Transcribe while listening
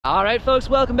All right, folks,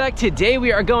 welcome back. Today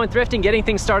we are going thrifting, getting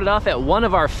things started off at one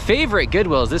of our favorite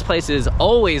Goodwills. This place is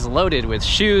always loaded with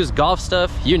shoes, golf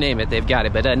stuff, you name it, they've got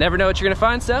it. But never know what you're gonna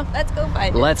find, so let's go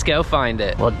find it. Let's go find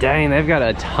it. Well, dang, they've got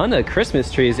a ton of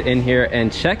Christmas trees in here,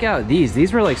 and check out these.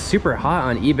 These were like super hot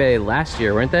on eBay last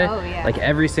year, weren't they? Oh, yeah. Like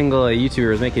every single YouTuber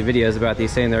was making videos about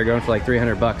these, saying they were going for like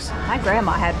 300 bucks. My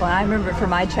grandma had one. I remember it from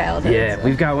my childhood. Yeah, so.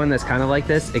 we've got one that's kind of like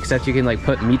this, except you can like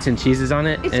put meats and cheeses on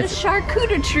it. It's a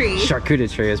charcuterie.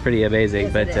 Charcuterie is pretty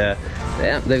amazing. But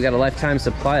yeah, they've got a lifetime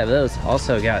supply of those.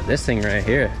 Also got this thing right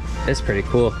here. It's pretty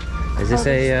cool. Is this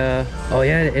oh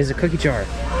yeah, it is a cookie jar.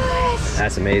 What?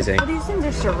 That's amazing. Well, these things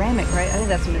are ceramic, right? I think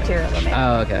that's the material they make.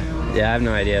 Oh, okay. Yeah, I have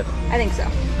no idea. I think so.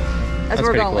 That's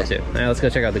pretty going cool with. too. All right, let's go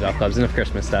check out the golf clubs. Enough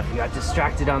Christmas stuff. We got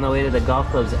distracted on the way to the golf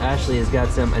clubs. Ashley has got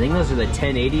some, I think those are the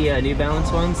 1080 New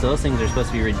Balance ones. Those things are supposed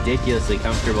to be ridiculously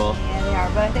comfortable. Yeah, they are,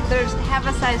 but I think there's half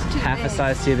a size too big. Half a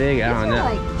size too big? I don't know.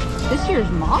 Like this year's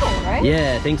model, right?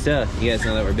 Yeah, I think so. You guys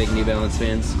know that we're big New Balance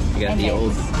fans. We got the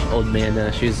old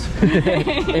man shoes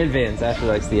and Vans. Ashley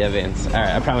likes the Vans. All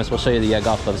right, I promise we'll show you the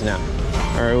golf clubs now.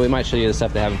 Or we might show you the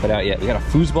stuff they haven't put out yet. We got a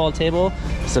foosball table,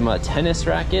 some tennis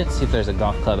rackets. See if there's a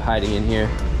golf club hiding in here.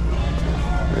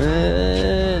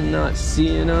 Not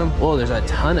seeing them. Oh, there's a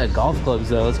ton of golf clubs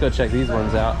though. Let's go check these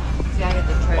ones out.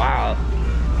 Wow.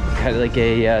 Got like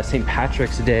a St.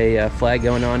 Patrick's Day flag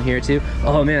going on here too.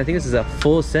 Oh man, I think this is a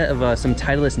full set of some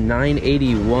Titleist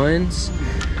 981s.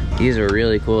 These are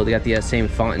really cool. They got the same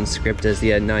font and script as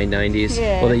the 990s.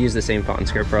 Yeah. Well, they use the same font and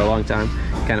script for a long time.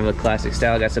 Kind of a classic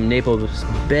style. Got some Naples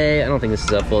Bay. I don't think this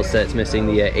is a full set. It's missing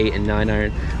the 8 and 9 iron.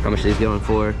 How much are these going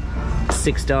for?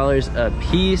 $6 a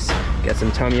piece. Got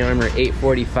some Tommy Armour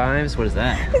 845s. What is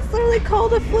that? It's literally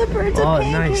called a flipper. It's a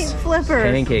pancake flipper.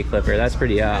 Pancake flipper. That's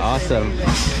pretty awesome.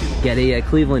 Got a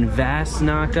Cleveland Vast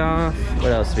knockoff.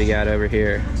 What else we got over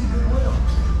here?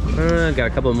 Got a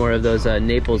couple more of those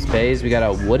Naples Bays. We got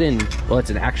a wooden, well, it's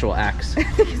an actual axe.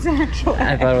 It's an actual axe.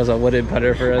 I thought it was a wooden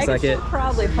putter for a second.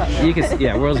 Probably putter. You can,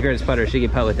 yeah, world's greatest putter. She can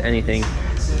putt with anything.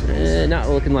 Not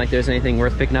looking like there's anything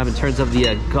worth picking up in terms of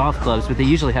the golf clubs, but they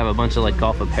usually have a bunch of like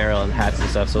golf apparel and hats and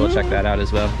stuff, so we'll check that out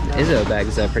as well. Izzo bag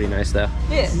is pretty nice though.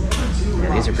 Yeah,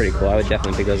 these are pretty cool. I would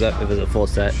definitely pick those up if it was a full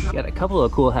set. Got a couple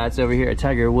of cool hats over here. A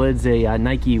Tiger Woods, a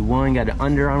Nike one, got an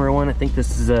Under Armour one. I think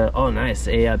this is a, oh nice,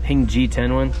 a Ping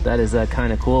G10 one. That is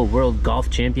kind of cool. World Golf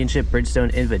Championship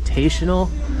Bridgestone Invitational.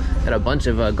 Got a bunch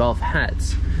of golf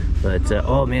hats. But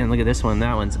oh man, look at this one.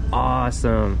 That one's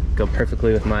awesome. Go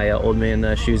perfectly with my old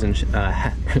man shoes and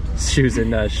shoes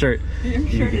and shirt. Your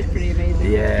shirt is pretty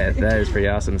amazing. Yeah, that is pretty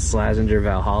awesome. Slazenger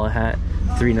Valhalla hat,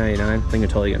 $3.99. I think I'm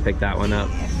totally gonna pick that one up.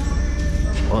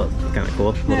 Well, kind of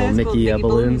cool. Little Mickey cool,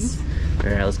 balloons.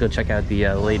 All right, let's go check out the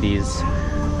ladies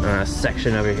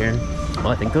section over here. Oh,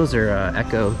 I think those are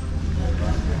Echo.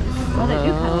 Well, they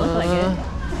do kind of look like it.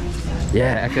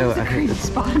 Yeah, Echo. That's a great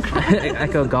spot.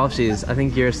 Echo golf shoes. I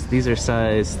think yours. These are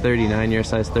size 39. Yours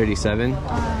size 37.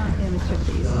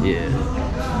 Yeah.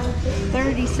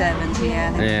 37s,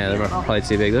 yeah. Yeah, they're probably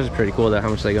too big. Those are pretty cool though. How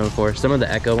much are they going for? Some of the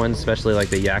Echo ones, especially like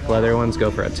the yak leather ones,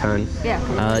 go for a ton. Yeah.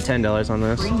 $10 on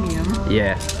those. Premium.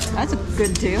 Yeah. That's a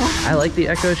good deal. I like the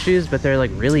Echo shoes, but they're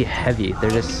like really heavy.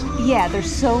 They're just. Yeah, they're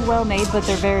so well made, but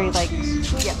they're very like.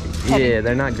 Yeah. Heavy. Yeah,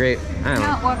 they're not great. I don't know.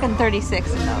 Not walking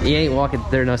 36 in those. You ain't walking.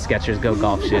 There are no Skechers Go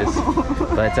golf shoes.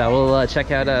 But we'll check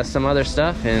out some other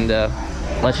stuff and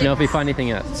let you know if we find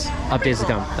anything else. Updates to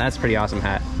come. That's a pretty awesome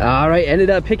hat. All right, ended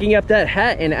up picking up that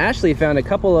hat, and Ashley found a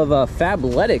couple of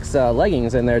Fabletics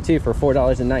leggings in there too for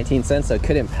 $4.19. So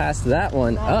couldn't pass that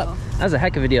one up. That was a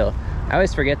heck of a deal. I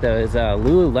always forget though, is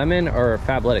Lululemon or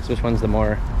Fabletics? Which one's the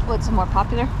more? What's the more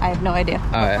popular? I have no idea.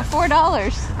 For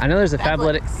 $4. I know there's a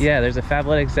Fabletics. Yeah, there's a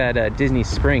Fabletics at Disney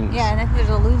Springs. Yeah, and I think there's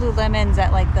a Lululemon's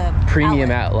at like the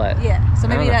premium outlet. Yeah, so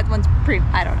maybe that one's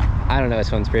I don't know. I don't know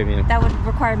which one's premium. That would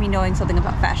require me knowing something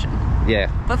about fashion. Yeah.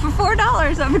 But for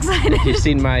 $4, I'm excited. You've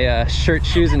seen my shirt,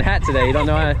 shoes, and hat today. You don't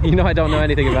know. You know I don't know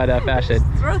anything about fashion.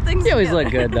 Just throw things. You always look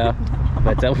good though.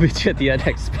 But we'll meet you at the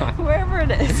next spot. Wherever it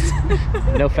is.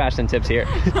 No fashion tips here.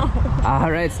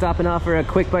 All right, stopping off for a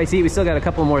quick bite to eat. We still got a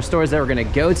couple more stores that we're gonna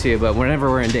go to, but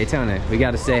whenever we're in Daytona, we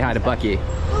gotta say hi to Bucky.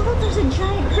 Oh, look, there's a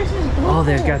giant Christmas blow. Oh,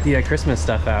 they've got the Christmas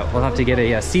stuff out. We'll have to get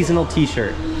a seasonal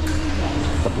t-shirt.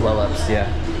 The blow-ups,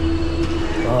 yeah.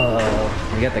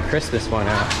 Oh, we got the Christmas one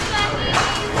out.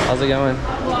 How's it going?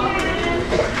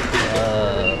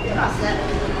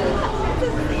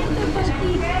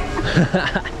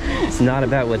 It's not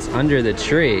about what's under the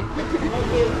tree.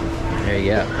 There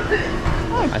you go.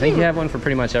 I think you have one for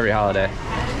pretty much every holiday.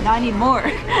 No, I need more. All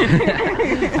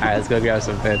right, let's go grab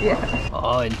some food. Yeah.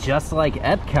 Oh, and just like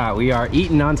Epcot, we are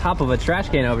eating on top of a trash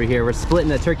can over here. We're splitting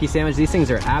a turkey sandwich. These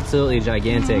things are absolutely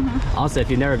gigantic. Also, if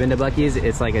you've never been to Buc-ee's,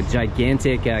 it's like a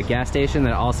gigantic gas station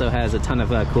that also has a ton of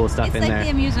cool stuff in there. It's like the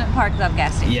amusement park of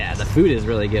gas stations. Yeah, the food is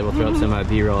really good. We'll throw up some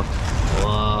B-roll.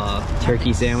 Whoa,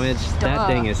 turkey sandwich. That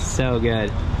thing is so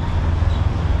good.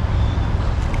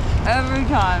 Every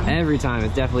time. Every time.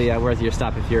 It's definitely worth your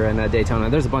stop if you're in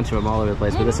Daytona. There's a bunch of them all over the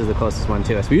place, but this is the closest one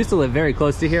to us. We used to live very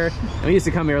close to here, and we used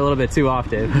to come here a little bit too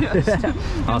often.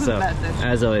 Also,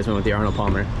 as always, went with the Arnold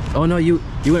Palmer. Oh no, you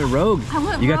went rogue. I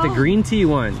went rogue. Got the green tea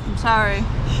one. I'm sorry.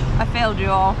 I failed you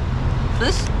all.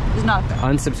 This is not fair.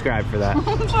 Unsubscribe for that.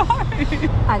 I'm sorry.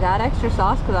 I got extra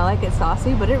sauce because I like it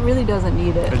saucy, but it really doesn't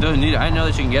need it. It doesn't need it. I know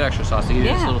that you can get extra sauce to eat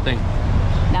this little thing.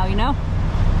 Now you know.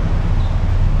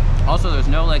 Also, there's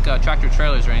no like tractor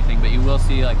trailers or anything, but you will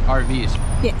see like RVs.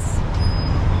 Yes.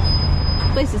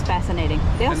 This place is fascinating.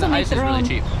 They also and the make ice their is own. really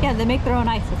cheap. Yeah, they make their own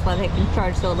ice. That's why they can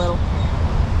charge so little.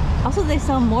 Also, they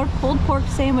sell more pulled pork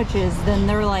sandwiches than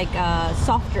their like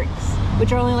soft drinks,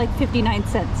 which are only like 59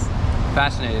 cents.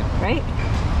 Fascinating. Right?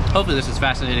 Hopefully this is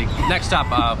fascinating. Next stop,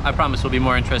 I promise, will be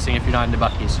more interesting if you're not into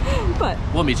Buc-ee's. But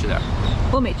we'll meet you there.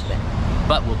 We'll meet you there.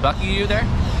 But will Buc-ee you there?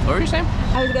 What were you saying?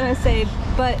 I was gonna say,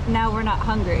 but now we're not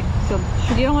hungry. So,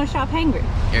 because you don't want to shop hangry.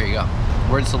 Here you go.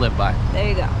 Words to live by. There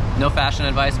you go. No fashion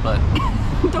advice, but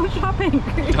don't shop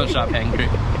hangry. Don't shop hangry.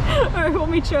 All right, we'll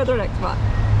meet you at our next spot.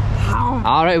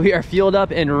 All right, we are fueled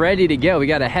up and ready to go. We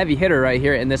got a heavy hitter right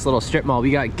here in this little strip mall.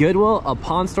 We got Goodwill, a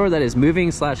pawn store that is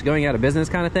moving / going out of business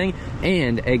kind of thing,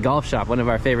 and a golf shop, one of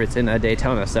our favorites in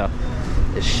Daytona. So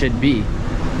this should be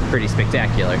pretty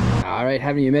spectacular. All right,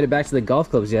 haven't you made it back to the golf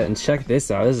clubs yet? And check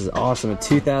this out. This is awesome. A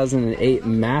 2008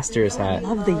 Masters hat. I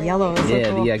love the yellow. It's yeah,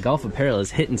 so cool. the golf apparel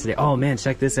is hitting today. Oh man,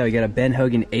 check this out. We got a Ben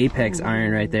Hogan Apex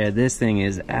iron right there. This thing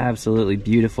is absolutely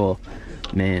beautiful.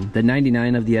 Man, the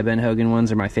 99 of the Ben Hogan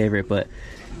ones are my favorite, but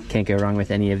can't go wrong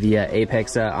with any of the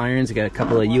Apex irons. We got a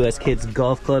couple of US Kids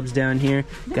golf clubs down here.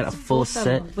 Got a full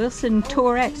set. Wilson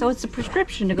Tour X. Oh, it's a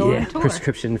prescription to go on tour.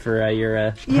 Prescription for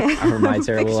your my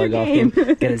terrible golf game.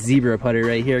 Got a zebra putter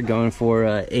right here going for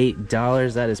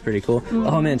 $8. That is pretty cool.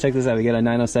 Oh man, check this out. We got a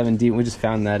 907D. We just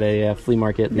found that at a flea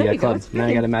market, the club. Now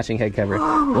I got a matching head cover.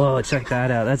 Whoa, check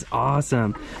that out. That's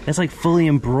awesome. That's like fully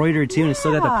embroidered too, and it's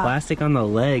still got the plastic on the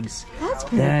legs. That's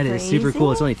pretty That is super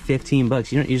cool. It's only 15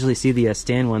 bucks. You don't usually see the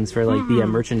stand ones for like the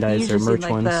merchandise or merch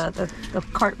ones. The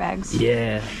cart bags.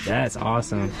 Yeah, that's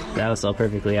awesome. That will sell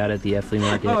perfectly out at the flea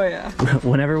market. Oh yeah.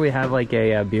 Whenever we have like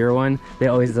a beer one, they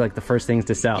always like the first things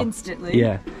to sell. Instantly.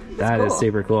 Yeah, that is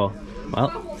super cool.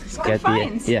 Well, let's get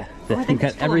we've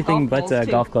got everything but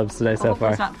golf clubs today so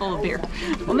far. It's not full of beer.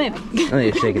 Well, maybe. Let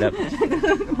me shake it up.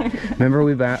 Remember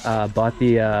we bought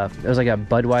the it was like a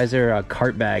Budweiser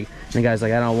cart bag, and the guy's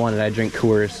like, I don't want it, I drink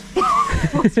Coors.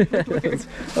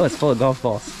 Oh, it's full of golf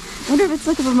balls. I wonder if it's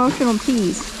like a promotional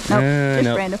tease. Nope,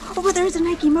 just random. Oh, but there's a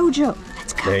Nike Mojo.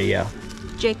 Let's go. There you go.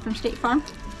 Jake from State Farm.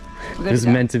 This is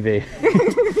meant to be.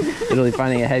 Literally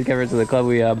finding a head cover to the club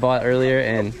we bought earlier,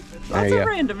 and there you go.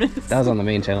 Randomness. That was on the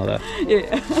main channel though.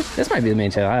 Yeah. This might be the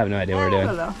main channel. I have no idea what we're doing. I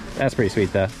don't know. That's pretty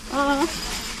sweet though.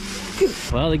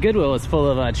 Well, the Goodwill is full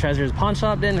of treasures. Pawn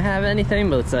shop didn't have anything,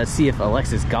 but let's see if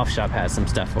Alexis Golf Shop has some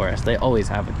stuff for us. They always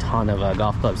have a ton of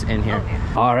golf clubs in here.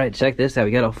 All right, check this out.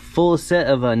 We got a full set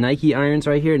of Nike irons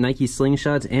right here, Nike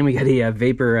slingshots, and we got a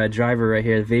Vapor driver right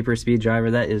here, the Vapor Speed driver.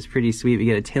 That is pretty sweet. We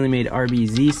got a TaylorMade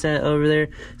RBZ set over there,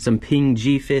 some Ping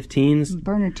G15s.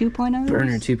 Burner 2.0s?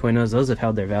 Burner 2.0s. Those have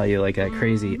held their value like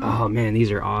crazy. Oh man,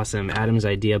 these are awesome. Adam's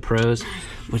Idea Pros.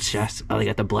 Which shafts? Oh, they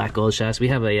got the black gold shafts. We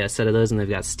have a set of those, and they've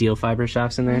got steel fiber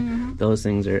shafts in there. Those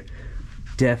things are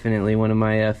definitely one of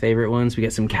my favorite ones. We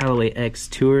got some Callaway X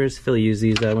Tours. Phil used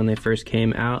these when they first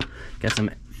came out. Got some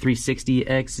 360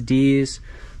 XDs.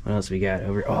 What else we got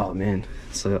over? Oh man,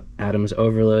 so Adam's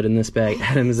Overload in this bag.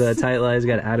 Adam's Tight Lies.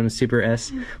 Got Adam's Super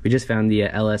S. We just found the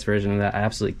LS version of that. I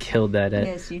absolutely killed that.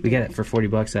 Yes, you did. We got it for 40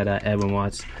 bucks at Edwin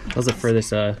Watts. That was the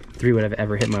furthest 3-wood I've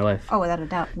ever hit in my life. Oh, without a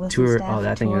doubt. Tour. Oh,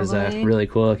 that thing was really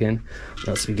cool looking. What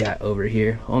else we got over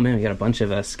here? Oh man, we got a bunch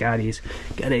of Scotties.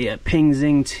 Got a Ping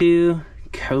Zing 2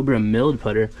 Cobra milled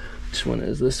putter. Which one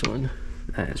is this one?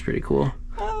 That is pretty cool.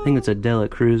 I think it's a Dela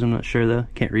Cruz. I'm not sure though.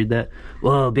 Can't read that.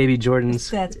 Whoa, baby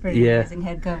Jordans. That's pretty amazing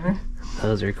head cover.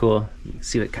 Those are cool. You can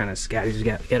see what kind of Scotties we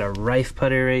got. We got a Rife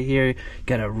putter right here.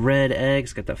 Got a Red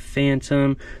X. Got the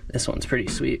Phantom. This one's pretty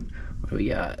sweet. What do we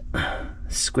got?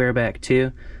 Squareback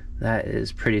 2. That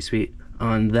is pretty sweet.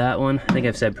 On that one, I think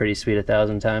I've said pretty sweet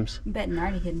 1,000 times. I bet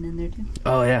Nardi hidden in there too.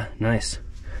 Oh yeah, nice.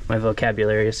 My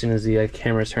vocabulary, as soon as the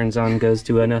camera turns on, goes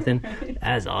to nothing.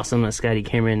 That's awesome. A Scotty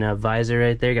Cameron visor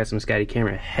right there. Got some Scotty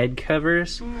Cameron head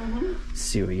covers. Let's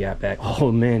see what we got back.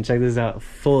 Oh man, check this out.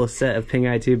 Full set of pink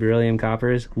eye 2 beryllium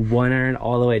coppers. 1 iron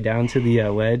all the way down to the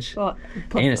wedge. Well,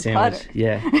 and a sandwich.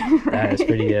 Yeah, that is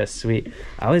pretty sweet.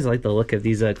 I always like the look of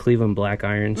these Cleveland black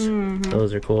irons.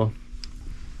 Those are cool.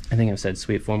 I think I've said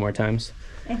sweet 4 more times.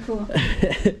 And cool.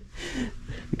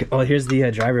 Oh, here's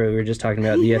the driver we were just talking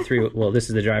about. The well, this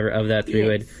is the driver of that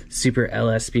 3-wood Super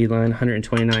LS Speedline.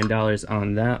 $129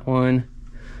 on that one.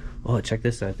 Oh, check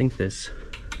this out. I think this,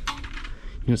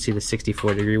 you don't see the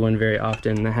 64-degree one very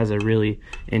often. That has a really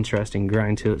interesting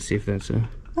grind to it. Let's see if that's a...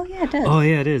 Oh yeah, it does. Oh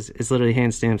yeah, it is. It's literally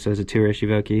hand stamped, so it's a tour-issue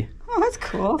Vokey. Oh, that's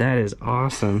cool. That is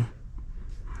awesome.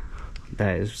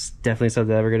 That is definitely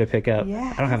something that we're gonna pick up.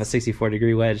 Yeah. I don't have a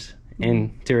 64-degree wedge,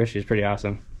 and tour issue is pretty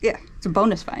awesome. Yeah, it's a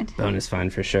bonus find. Bonus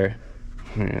find for sure.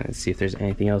 Let's see if there's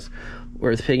anything else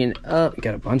worth picking up.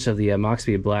 Got a bunch of the Mach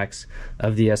Speed blacks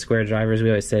of the square drivers. We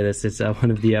always say this. It's one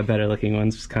of the better looking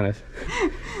ones. It's kind of.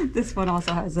 This one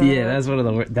also has. Yeah, that's one of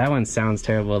the. That one sounds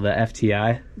terrible. The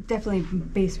FTI. Definitely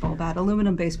baseball bat,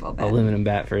 aluminum baseball bat. Aluminum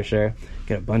bat for sure.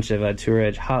 Got a bunch of Tour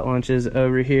Edge hot launches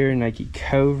over here. Nike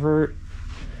Covert.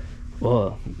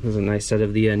 Whoa, there's a nice set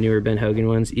of the newer Ben Hogan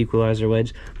ones, Equalizer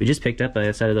wedge. We just picked up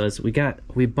a set of those.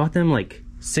 We bought them like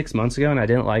 6 months ago, and I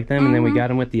didn't like them, and then we got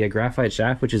them with the graphite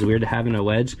shaft, which is weird to have in a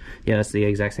wedge. Yeah, that's the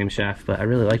exact same shaft, but I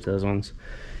really liked those ones.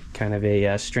 Kind of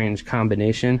a strange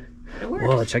combination.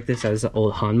 Whoa, check this out. This is an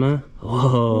old Hanma.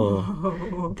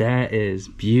 Whoa, that is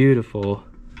beautiful.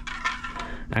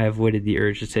 I avoided the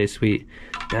urge to say sweet.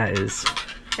 That is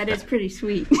pretty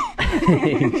sweet. He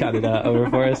got it over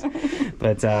for us.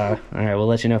 But all right, we'll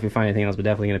let you know if we find anything else, but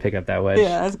definitely gonna pick up that wedge.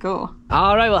 Yeah, that's cool.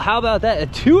 All right, well, how about that? A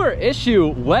tour issue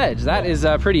wedge. That is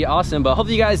pretty awesome. But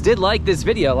hopefully you guys did like this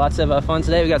video. Lots of fun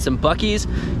today. We got some Buc-ee's,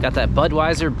 got that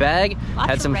Budweiser bag. Lots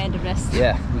had some of randomness.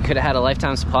 Yeah, we could have had a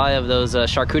lifetime supply of those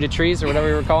charcuteries or whatever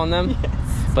we were calling them. Yes.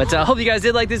 But hope you guys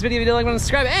did like this video. If you did like,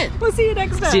 subscribe, and we'll see you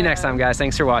next time. See you next time, guys.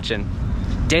 Thanks for watching.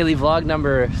 Daily vlog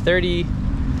number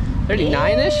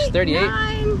 39-ish? 38?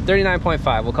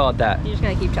 39.5, we'll call it that. You're just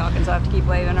gonna keep talking, so I have to keep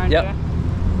waving, aren't you?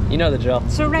 You know the drill.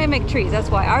 Ceramic trees, that's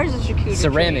why. Ours is charcuterie.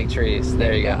 Ceramic trees,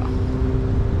 there you go.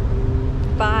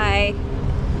 Bye.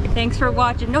 Thanks for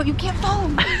watching. No, you can't follow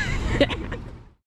me.